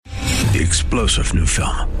The explosive new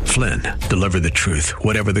film, Flynn, deliver the truth,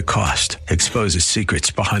 whatever the cost. Exposes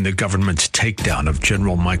secrets behind the government's takedown of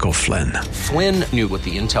General Michael Flynn. Flynn knew what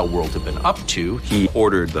the intel world had been up to. He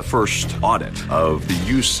ordered the first audit of the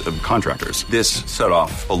use of contractors. This set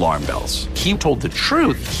off alarm bells. He told the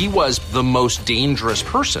truth. He was the most dangerous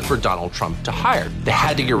person for Donald Trump to hire. They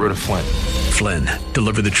had to get rid of Flynn. Flynn,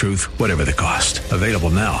 deliver the truth, whatever the cost. Available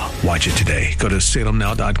now. Watch it today. Go to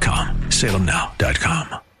salemnow.com.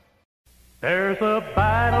 salemnow.com. There's a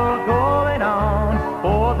battle going on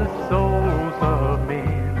for the souls of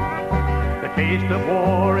men. The taste of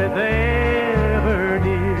war is ever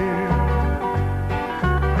near.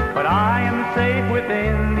 But I am safe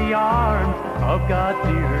within the arms of God's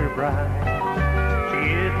dear bride.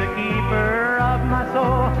 She is the keeper of my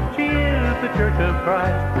soul. She is the church of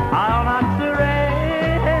Christ. I'll not surrender.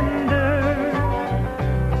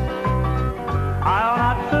 I'll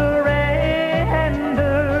not surrender.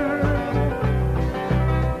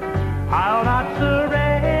 I'll not surrender.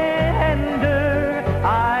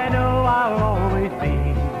 I know I'll always be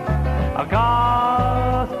a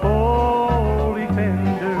gospel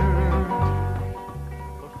defender.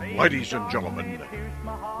 Ladies and gentlemen,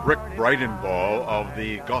 Rick Bridenbaugh of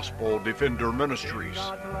the Gospel Defender Ministries.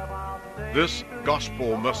 This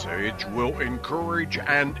gospel message will encourage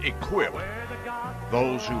and equip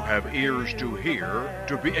those who have ears to hear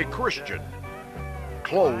to be a Christian,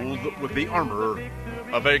 clothed with the armor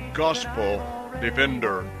of a gospel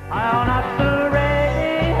defender. I'll not surrender.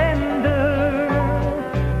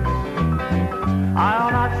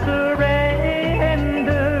 I'll not surrender.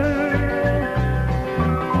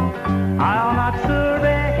 I'll not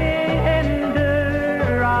surrender.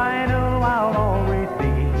 I know I'll always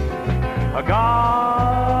be a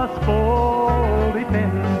gospel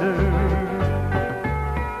defender.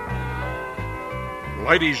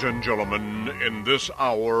 Ladies and gentlemen, in this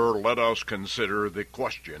hour, let us consider the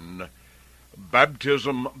question,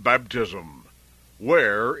 baptism, baptism.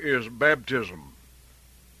 Where is baptism?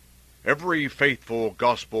 Every faithful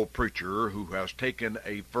gospel preacher who has taken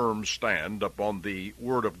a firm stand upon the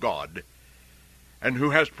Word of God and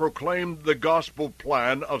who has proclaimed the gospel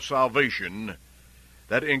plan of salvation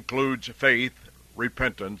that includes faith,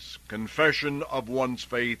 repentance, confession of one's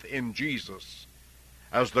faith in Jesus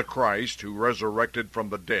as the Christ who resurrected from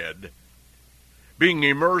the dead, being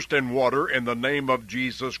immersed in water in the name of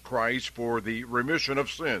Jesus Christ for the remission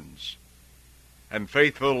of sins, and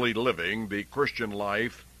faithfully living the Christian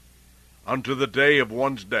life unto the day of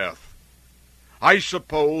one's death. I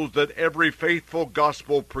suppose that every faithful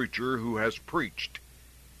gospel preacher who has preached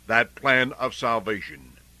that plan of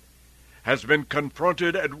salvation has been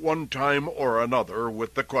confronted at one time or another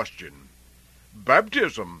with the question,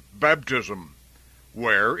 baptism, baptism.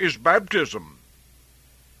 Where is baptism?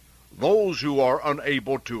 Those who are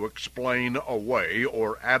unable to explain away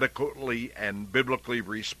or adequately and biblically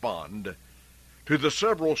respond to the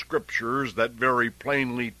several scriptures that very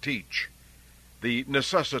plainly teach the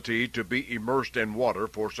necessity to be immersed in water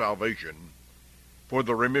for salvation, for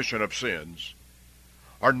the remission of sins,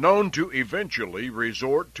 are known to eventually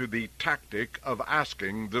resort to the tactic of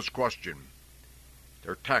asking this question.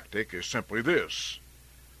 Their tactic is simply this: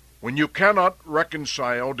 when you cannot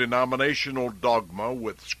reconcile denominational dogma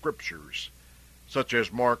with scriptures, such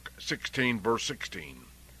as Mark 16, verse 16,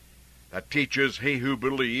 that teaches he who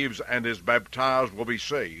believes and is baptized will be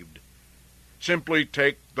saved, simply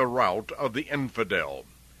take the route of the infidel,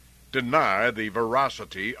 deny the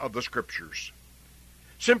veracity of the scriptures.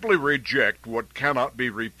 Simply reject what cannot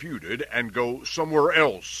be refuted and go somewhere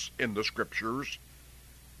else in the scriptures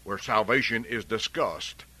where salvation is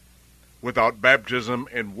discussed, without baptism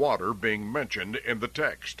in water being mentioned in the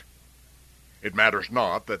text. It matters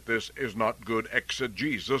not that this is not good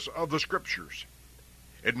exegesis of the Scriptures.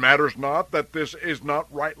 It matters not that this is not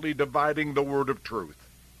rightly dividing the word of truth.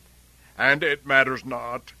 And it matters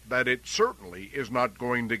not that it certainly is not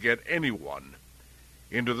going to get anyone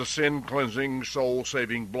into the sin-cleansing,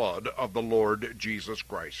 soul-saving blood of the Lord Jesus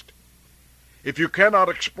Christ. If you cannot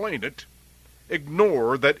explain it,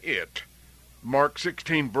 ignore that it, Mark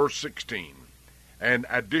 16, verse 16, and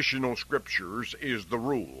additional scriptures is the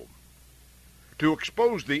rule. To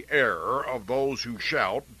expose the error of those who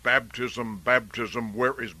shout, baptism, baptism,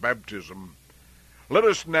 where is baptism? Let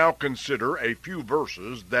us now consider a few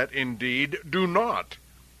verses that indeed do not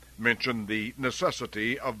mention the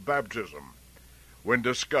necessity of baptism when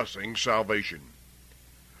discussing salvation.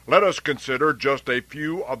 Let us consider just a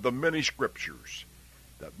few of the many scriptures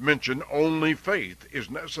that mention only faith is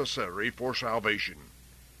necessary for salvation.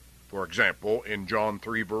 For example, in John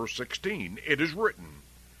 3, verse 16, it is written,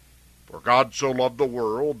 For God so loved the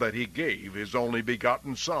world that he gave his only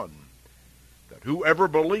begotten Son, whoever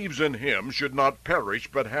believes in him should not perish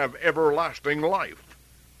but have everlasting life.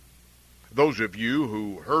 Those of you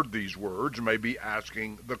who heard these words may be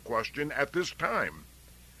asking the question at this time,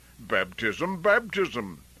 baptism,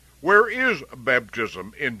 baptism. Where is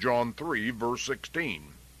baptism in John 3, verse 16?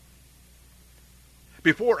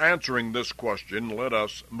 Before answering this question, let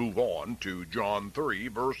us move on to John 3,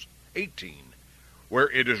 verse 18, where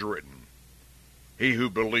it is written, He who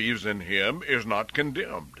believes in him is not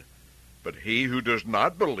condemned, but he who does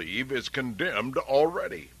not believe is condemned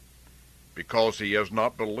already, because he has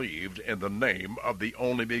not believed in the name of the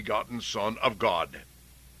only begotten Son of God.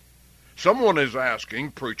 Someone is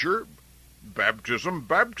asking, Preacher, baptism,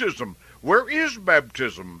 baptism. Where is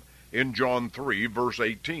baptism in John 3, verse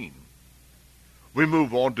 18? We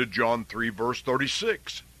move on to John 3, verse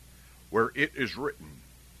 36, where it is written,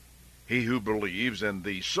 He who believes in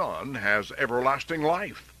the Son has everlasting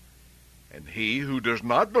life, and he who does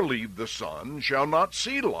not believe the Son shall not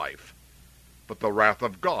see life, but the wrath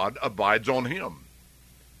of God abides on him.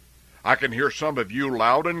 I can hear some of you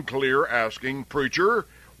loud and clear asking, Preacher,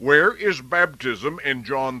 where is baptism in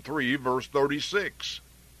John 3, verse 36?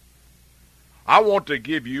 I want to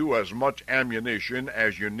give you as much ammunition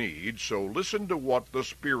as you need, so listen to what the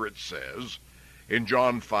Spirit says in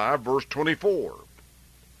John 5, verse 24.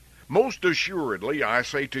 Most assuredly I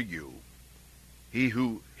say to you, he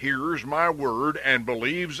who hears my word and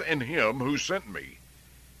believes in him who sent me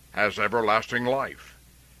has everlasting life,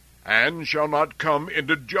 and shall not come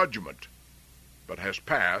into judgment, but has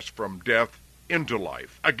passed from death into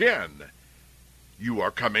life. Again, you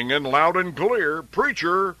are coming in loud and clear.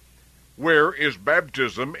 Preacher, where is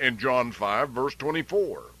baptism in John 5, verse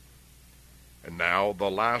 24? And now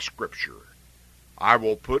the last scripture I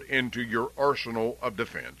will put into your arsenal of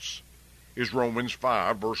defense is Romans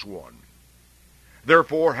 5, verse 1.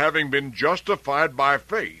 Therefore, having been justified by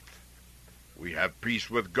faith, we have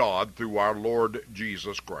peace with God through our Lord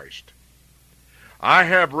Jesus Christ. I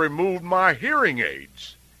have removed my hearing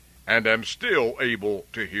aids and am still able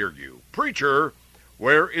to hear you. Preacher,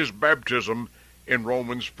 where is baptism in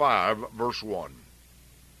Romans 5, verse 1?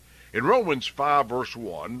 In Romans 5, verse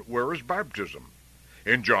 1, where is baptism?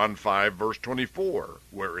 In John 5, verse 24,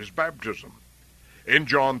 where is baptism? In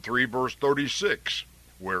John 3, verse 36,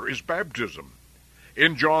 where is baptism?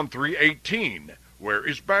 In John 3:18, where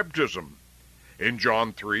is baptism? In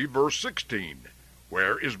John 3, verse 16,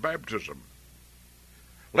 where is baptism?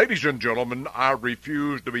 Ladies and gentlemen, I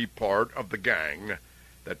refuse to be part of the gang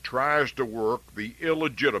that tries to work the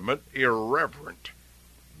illegitimate, irreverent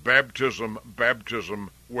baptism, baptism,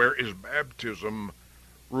 where is baptism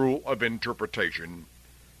rule of interpretation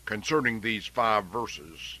concerning these 5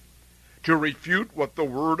 verses, to refute what the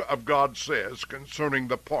Word of God says concerning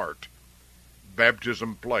the part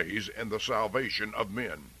baptism plays in the salvation of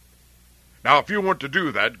men. Now, if you want to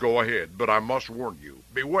do that, go ahead, but I must warn you,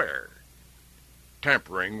 beware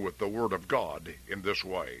tampering with the Word of God in this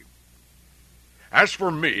way. As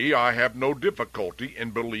for me, I have no difficulty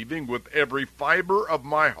in believing with every fiber of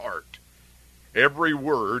my heart every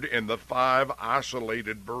word in the 5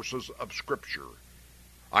 isolated verses of Scripture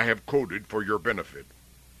I have quoted for your benefit,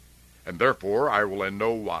 and therefore I will in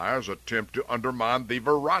no wise attempt to undermine the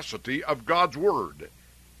veracity of God's Word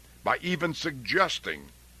by even suggesting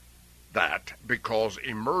that because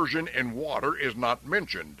immersion in water is not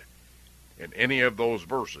mentioned in any of those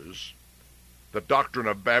verses, the doctrine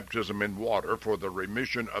of baptism in water for the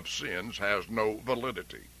remission of sins has no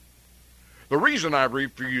validity. The reason I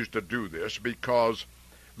refuse to do this because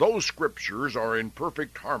those scriptures are in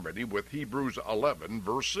perfect harmony with Hebrews 11,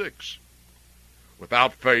 verse 6.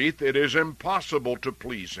 Without faith it is impossible to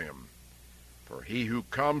please him, for he who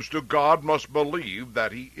comes to God must believe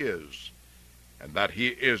that he is, and that he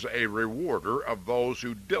is a rewarder of those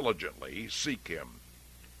who diligently seek him.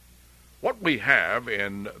 What we have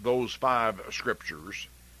in those 5 scriptures,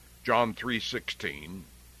 John 3:16,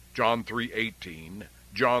 John 3:18,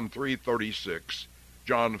 John 3:36,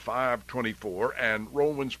 John 5:24, and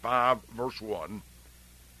Romans 5, verse 1,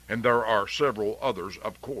 and there are several others,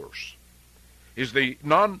 of course, is the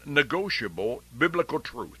non-negotiable biblical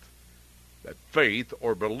truth that faith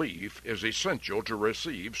or belief is essential to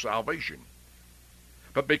receive salvation.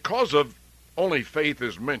 But because of only faith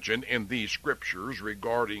is mentioned in these scriptures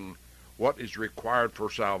regarding what is required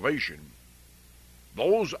for salvation,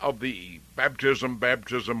 those of the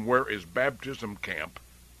baptism, where is baptism camp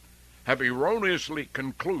have erroneously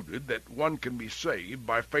concluded that one can be saved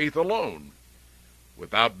by faith alone,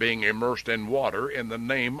 without being immersed in water in the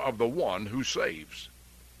name of the one who saves.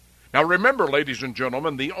 Now remember, ladies and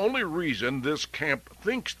gentlemen, the only reason this camp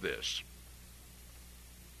thinks this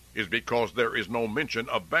is because there is no mention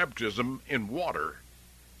of baptism in water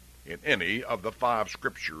in any of the 5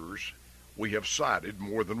 scriptures we have cited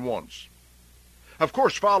more than once. Of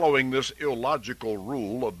course, following this illogical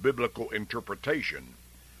rule of biblical interpretation,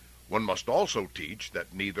 one must also teach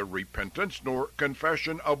that neither repentance nor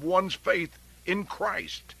confession of one's faith in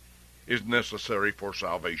Christ is necessary for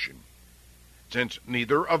salvation, since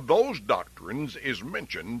neither of those doctrines is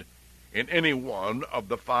mentioned in any one of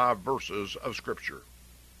the 5 verses of Scripture.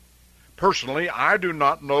 Personally, I do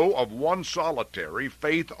not know of one solitary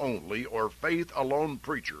faith-only or faith-alone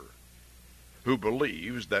preacher who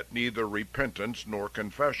believes that neither repentance nor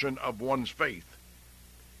confession of one's faith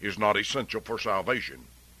is not essential for salvation,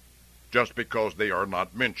 just because they are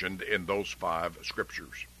not mentioned in those 5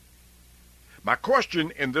 scriptures. My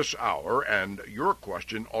question in this hour, and your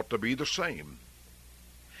question, ought to be the same.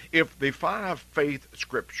 If the 5 faith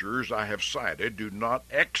scriptures I have cited do not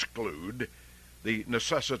exclude the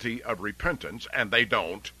necessity of repentance, and they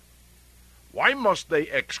don't, why must they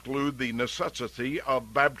exclude the necessity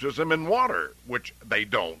of baptism in water, which they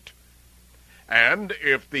don't? And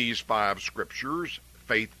if these 5 scriptures,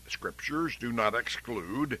 faith scriptures, do not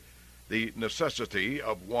exclude the necessity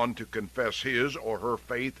of one to confess his or her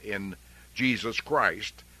faith in Jesus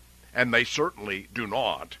Christ, and they certainly do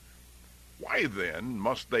not, why then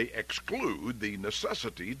must they exclude the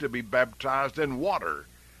necessity to be baptized in water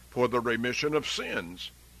for the remission of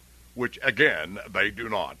sins, which again they do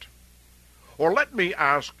not? Or let me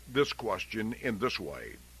ask this question in this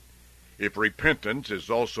way. If repentance is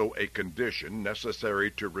also a condition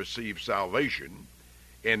necessary to receive salvation,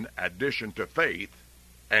 in addition to faith,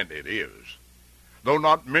 and it is, though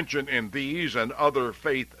not mentioned in these and other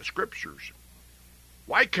faith scriptures,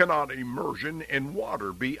 why cannot immersion in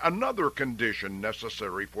water be another condition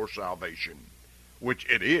necessary for salvation, which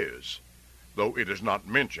it is, though it is not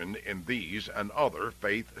mentioned in these and other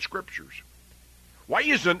faith scriptures? Why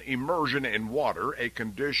isn't immersion in water a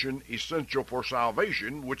condition essential for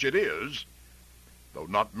salvation, which it is, though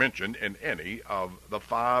not mentioned in any of the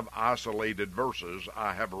 5 isolated verses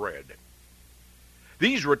I have read?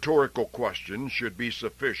 These rhetorical questions should be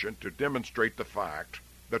sufficient to demonstrate the fact,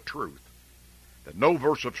 the truth, that no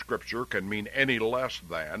verse of Scripture can mean any less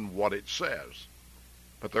than what it says.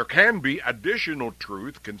 But there can be additional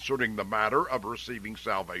truth concerning the matter of receiving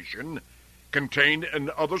salvation contained in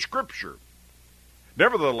other Scripture.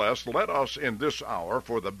 Nevertheless, let us in this hour,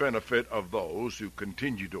 for the benefit of those who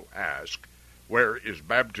continue to ask, where is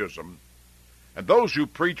baptism, and those who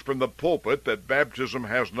preach from the pulpit that baptism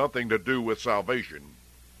has nothing to do with salvation,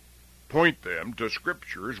 point them to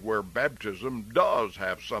scriptures where baptism does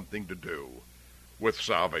have something to do with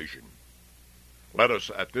salvation. Let us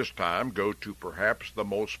at this time go to perhaps the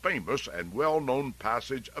most famous and well-known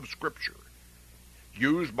passage of Scripture,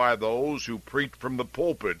 used by those who preach from the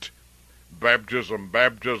pulpit, baptism,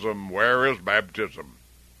 baptism, where is baptism?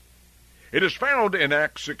 It is found in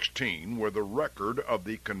Acts 16, where the record of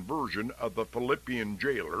the conversion of the Philippian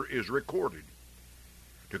jailer is recorded.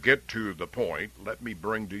 To get to the point, let me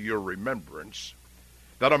bring to your remembrance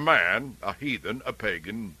that a man, a heathen, a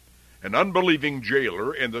pagan, an unbelieving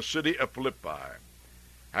jailer in the city of Philippi,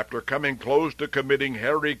 after coming close to committing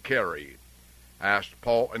hara-kiri, asked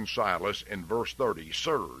Paul and Silas in verse 30,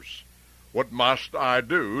 Sirs, what must I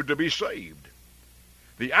do to be saved?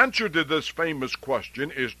 The answer to this famous question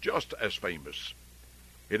is just as famous.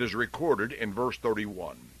 It is recorded in verse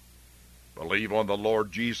 31. Believe on the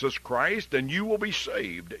Lord Jesus Christ, and you will be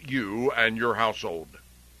saved, you and your household.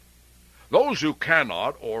 Those who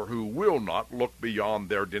cannot or who will not look beyond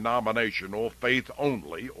their denominational faith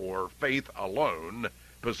only or faith alone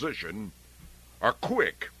position are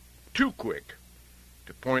quick, too quick,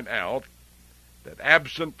 to point out that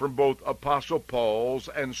absent from both Apostle Paul's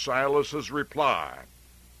and Silas's reply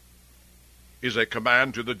is a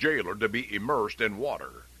command to the jailer to be immersed in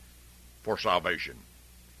water for salvation.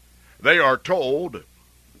 They are told,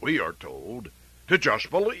 we are told, to just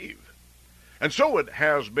believe. And so it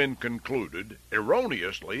has been concluded,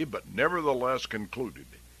 erroneously, but nevertheless concluded,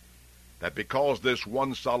 that because this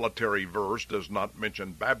one solitary verse does not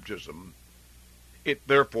mention baptism, it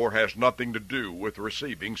therefore has nothing to do with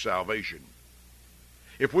receiving salvation.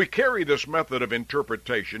 If we carry this method of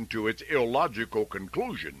interpretation to its illogical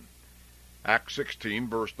conclusion, Acts 16,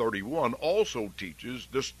 verse 31 also teaches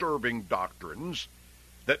disturbing doctrines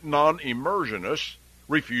that non-immersionists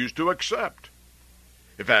refuse to accept.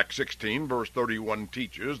 If Acts 16, verse 31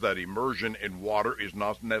 teaches that immersion in water is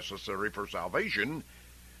not necessary for salvation,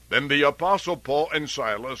 then the Apostle Paul and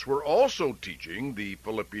Silas were also teaching the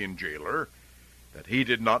Philippian jailer that he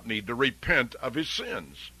did not need to repent of his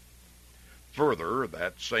sins. Further,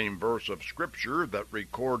 that same verse of Scripture that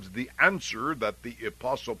records the answer that the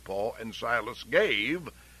Apostle Paul and Silas gave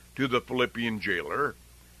to the Philippian jailer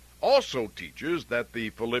also teaches that the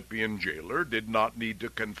Philippian jailer did not need to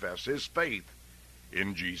confess his faith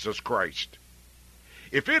in Jesus Christ.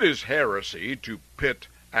 If it is heresy to pit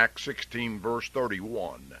Acts 16 verse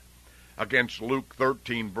 31 against Luke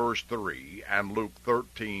 13 verse 3 and Luke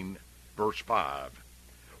 13 verse 5,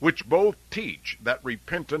 which both teach that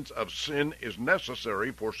repentance of sin is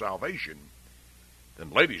necessary for salvation, then,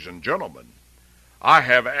 ladies and gentlemen, I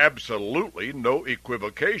have absolutely no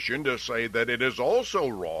equivocation to say that it is also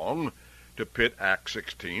wrong to pit Acts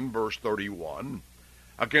 16 verse 31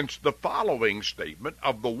 against the following statement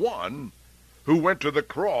of the one who went to the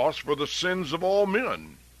cross for the sins of all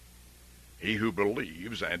men. He who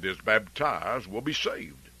believes and is baptized will be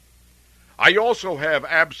saved. I also have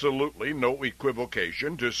absolutely no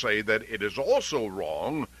equivocation to say that it is also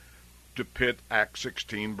wrong to pit Acts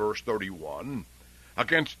 16 verse 31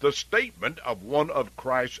 against the statement of one of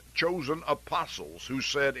Christ's chosen apostles who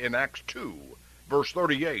said in Acts 2 verse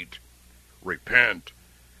 38, "Repent,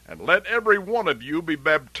 and let every one of you be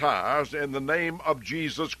baptized in the name of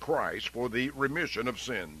Jesus Christ for the remission of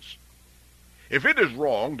sins." If it is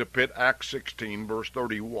wrong to pit Acts 16 verse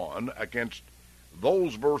 31 against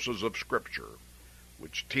those verses of Scripture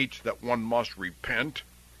which teach that one must repent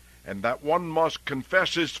and that one must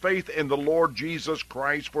confess his faith in the Lord Jesus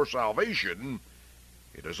Christ for salvation,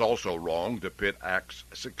 it is also wrong to pit Acts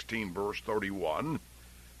 16 verse 31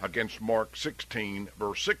 against Mark 16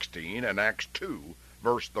 verse 16 and Acts 2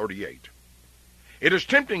 verse 38. It is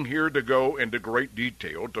tempting here to go into great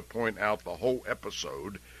detail to point out the whole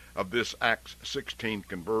episode of this Acts 16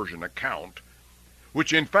 conversion account,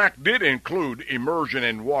 which in fact did include immersion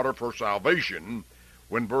in water for salvation,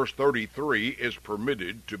 when verse 33 is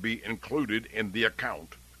permitted to be included in the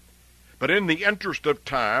account. But in the interest of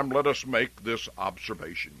time, let us make this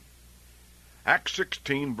observation. Acts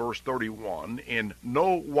 16 verse 31 in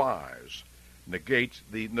no wise negates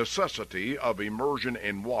the necessity of immersion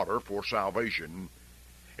in water for salvation,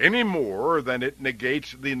 any more than it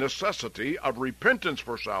negates the necessity of repentance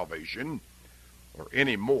for salvation, or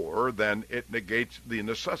any more than it negates the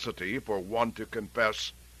necessity for one to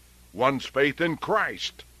confess one's faith in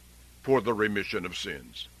Christ for the remission of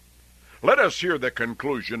sins. Let us hear the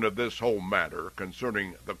conclusion of this whole matter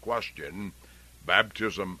concerning the question,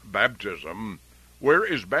 baptism, where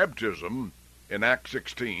is baptism in Acts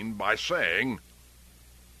 16, by saying,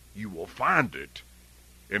 you will find it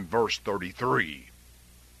in verse 33.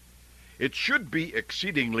 It should be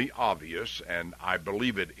exceedingly obvious, and I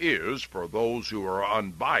believe it is for those who are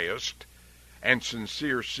unbiased and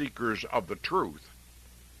sincere seekers of the truth,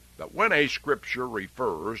 that when a Scripture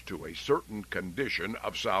refers to a certain condition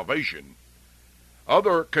of salvation,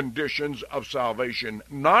 other conditions of salvation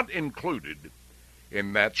not included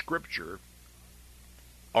in that Scripture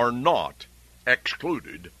are not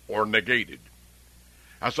excluded or negated.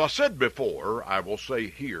 As I said before, I will say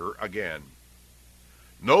here again,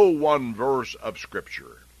 no one verse of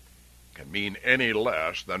Scripture can mean any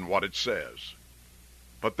less than what it says,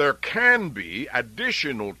 but there can be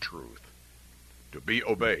additional truth to be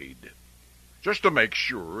obeyed. Just to make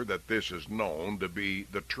sure that this is known to be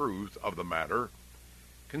the truth of the matter,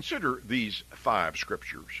 consider these 5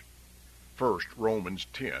 Scriptures. First, Romans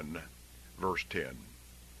 10, verse 10.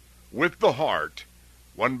 With the heart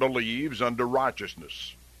one believes unto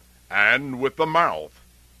righteousness, and with the mouth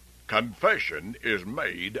confession is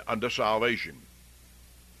made unto salvation.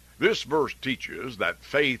 This verse teaches that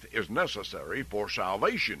faith is necessary for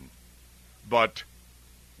salvation. But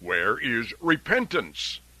where is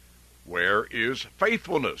repentance? Where is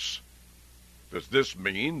faithfulness? Does this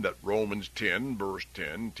mean that Romans 10, verse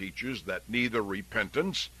 10 teaches that neither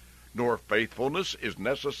repentance nor faithfulness is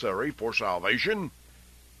necessary for salvation?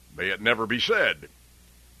 May it never be said.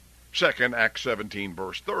 Second, Acts 17,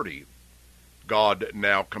 verse 30. God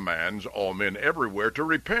now commands all men everywhere to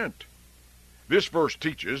repent. This verse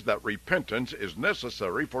teaches that repentance is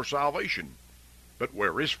necessary for salvation. But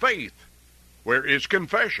where is faith? Where is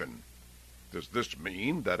confession? Does this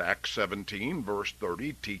mean that Acts 17, verse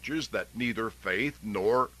 30 teaches that neither faith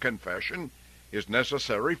nor confession is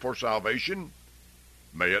necessary for salvation?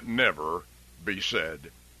 May it never be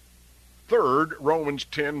said. Third, Romans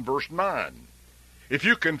 10, verse 9. If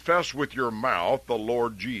you confess with your mouth the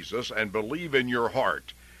Lord Jesus and believe in your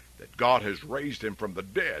heart that God has raised him from the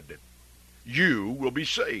dead, you will be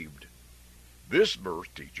saved. This verse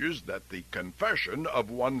teaches that the confession of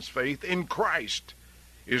one's faith in Christ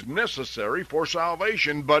is necessary for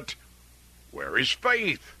salvation, but where is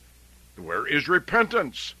faith? Where is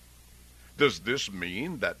repentance? Does this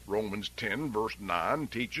mean that Romans 10 verse 9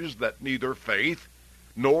 teaches that neither faith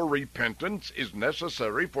nor repentance is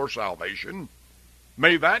necessary for salvation?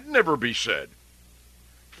 May that never be said.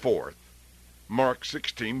 Fourth, Mark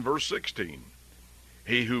 16 verse 16.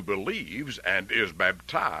 He who believes and is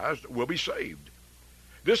baptized will be saved.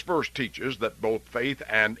 This verse teaches that both faith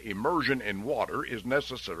and immersion in water is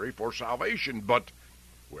necessary for salvation, but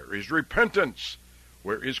where is repentance?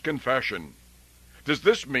 Where is confession? Does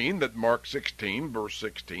this mean that Mark 16 verse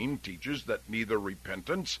 16 teaches that neither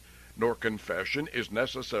repentance nor confession is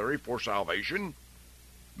necessary for salvation?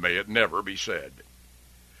 May it never be said.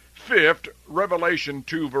 Fifth, Revelation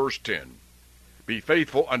 2 verse 10. Be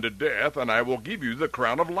faithful unto death, and I will give you the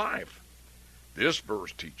crown of life. This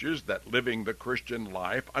verse teaches that living the Christian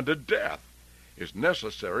life unto death is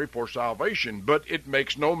necessary for salvation, but it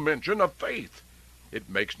makes no mention of faith. It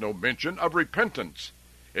makes no mention of repentance.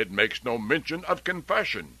 It makes no mention of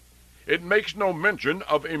confession. It makes no mention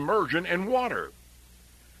of immersion in water.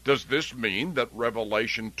 Does this mean that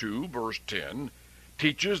Revelation 2 verse 10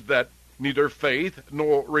 teaches that neither faith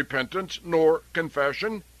nor repentance nor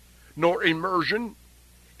confession nor immersion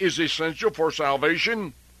is essential for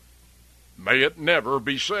salvation? May it never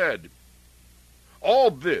be said. All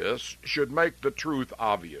this should make the truth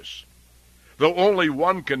obvious. Though only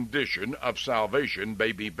one condition of salvation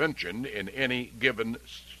may be mentioned in any given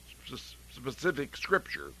specific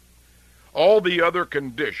scripture, all the other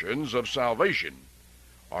conditions of salvation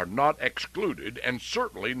are not excluded and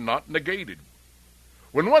certainly not negated.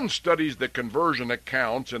 When one studies the conversion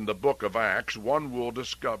accounts in the book of Acts, one will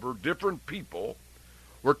discover different people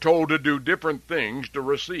were told to do different things to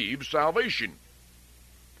receive salvation.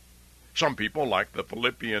 Some people, like the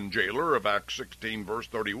Philippian jailer of Acts 16 verse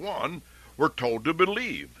 31, were told to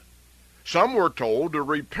believe. Some were told to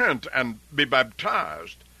repent and be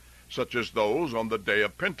baptized, such as those on the day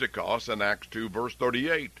of Pentecost in Acts 2 verse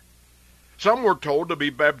 38. Some were told to be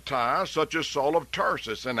baptized, such as Saul of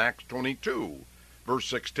Tarsus in Acts 22 verse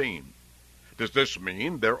 16. Does this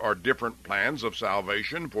mean there are different plans of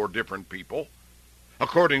salvation for different people?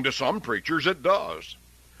 According to some preachers, it does.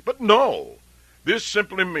 But no, this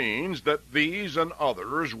simply means that these and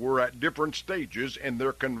others were at different stages in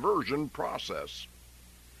their conversion process.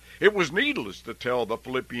 It was needless to tell the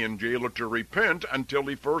Philippian jailer to repent until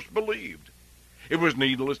he first believed. It was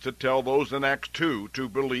needless to tell those in Acts 2 to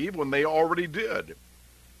believe when they already did.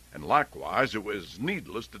 And likewise, it was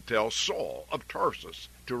needless to tell Saul of Tarsus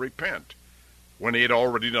to repent when he had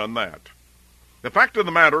already done that. The fact of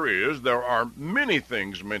the matter is, there are many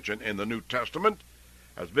things mentioned in the New Testament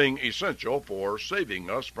as being essential for saving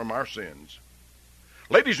us from our sins.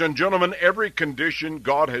 Ladies and gentlemen, every condition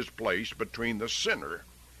God has placed between the sinner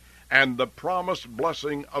and the promised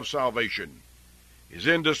blessing of salvation is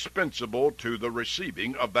indispensable to the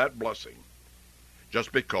receiving of that blessing.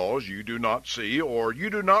 Just because you do not see or you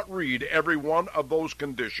do not read every one of those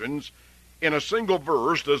conditions in a single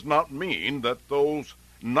verse does not mean that those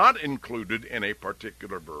not included in a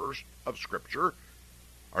particular verse of Scripture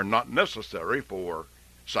are not necessary for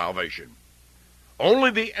salvation.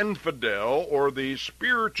 Only the infidel or the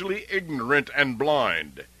spiritually ignorant and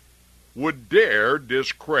blind would dare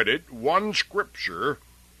discredit one Scripture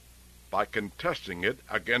by contesting it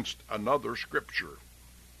against another Scripture.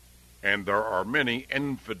 And there are many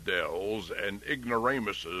infidels and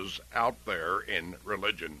ignoramuses out there in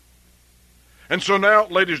religion. And so now,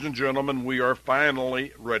 ladies and gentlemen, we are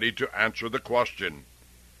finally ready to answer the question.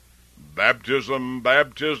 Baptism,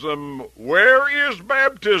 baptism, where is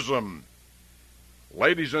baptism?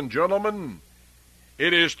 Ladies and gentlemen,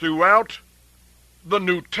 it is throughout the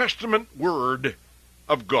New Testament Word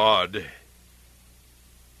of God.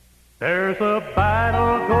 There's a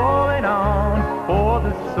battle going on for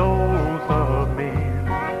the souls of men.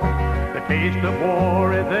 The taste of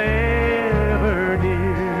war is ever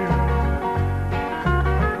near.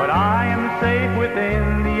 But I am safe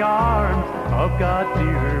within the arms of God's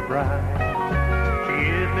dear bride. She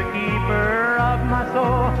is the keeper of my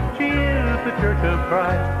soul. She is the church of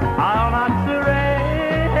Christ. I'll not surrender.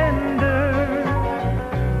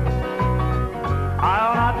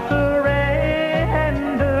 I'll not surrender.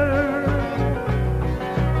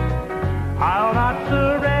 I'll not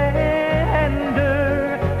surrender.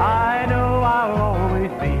 I know I'll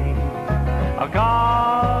always be a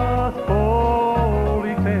gospel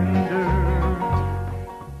defender.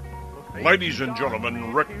 Ladies and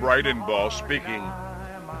gentlemen, Rick Bridenbaugh speaking.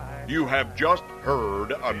 You have just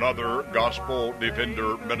heard another Gospel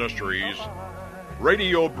Defender Ministries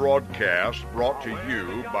radio broadcast brought to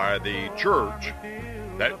you by the church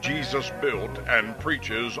that Jesus built and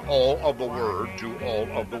preaches all of the Word to all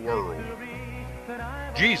of the world.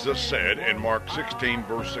 Jesus said in Mark 16,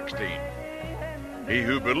 verse 16, "He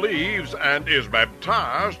who believes and is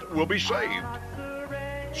baptized will be saved."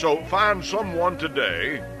 So find someone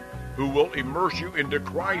today who will immerse you into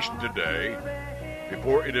Christ today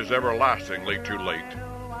before it is everlastingly too late.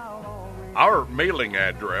 Our mailing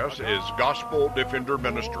address is Gospel Defender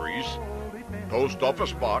Ministries, Post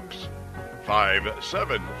Office Box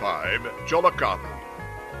 575, Chillicothe,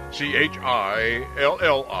 Chillicothe,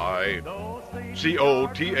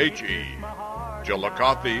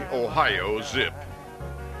 Chillicothe, Ohio, zip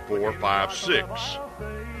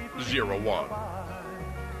 45601.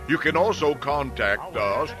 You can also contact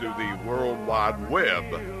us through the World Wide Web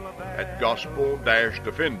at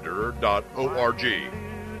gospel-defender.org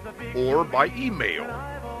or by email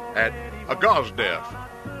at agosdef,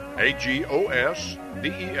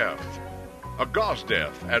 AGOSDEF,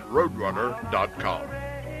 agosdef@roadrunner.com.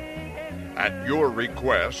 At your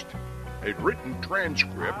request, a written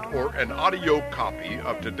transcript or an audio copy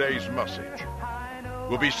of today's message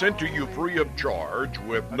will be sent to you free of charge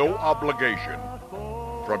with no obligation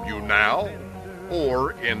from you now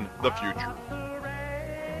or in the future.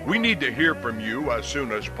 We need to hear from you as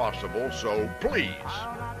soon as possible, so please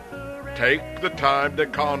take the time to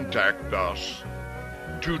contact us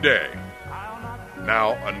today.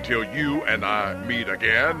 Now, until you and I meet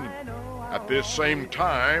again at this same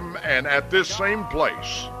time and at this same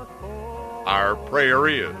place, our prayer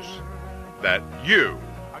is that you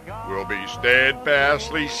will be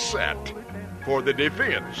steadfastly set for the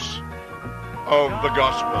defense of the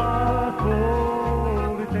gospel.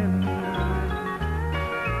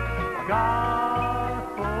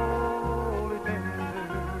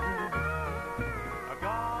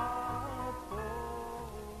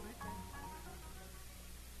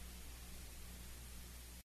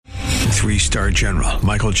 Three-star General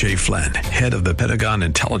Michael J. Flynn, head of the Pentagon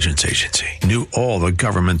Intelligence Agency, knew all the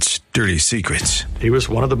government's dirty secrets. He was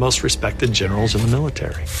one of the most respected generals in the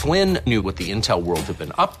military. Flynn knew what the intel world had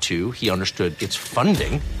been up to. He understood its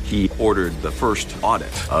funding. He ordered the first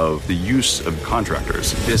audit of the use of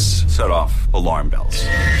contractors. This set off alarm bells.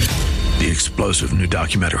 The explosive new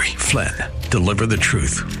documentary, Flynn, Deliver the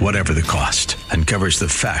Truth, Whatever the Cost, uncovers the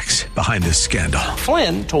facts behind this scandal.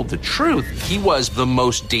 Flynn told the truth. He was the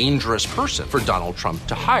most dangerous person for Donald Trump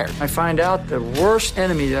to hire. I find out the worst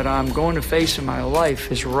enemy that I'm going to face in my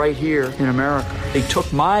life is right here in America. They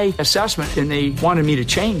took my assessment and they wanted me to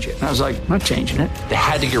change it. And I was like, I'm not changing it. They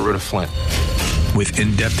had to get rid of Flynn. With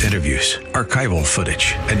in-depth interviews, archival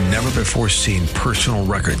footage, and never-before-seen personal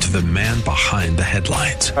records of the man behind the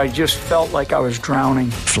headlines. I just felt like I was drowning.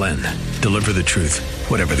 Flynn, Deliver the Truth,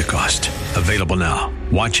 Whatever the Cost. Available now.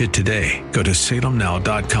 Watch it today. Go to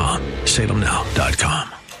salemnow.com.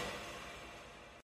 salemnow.com.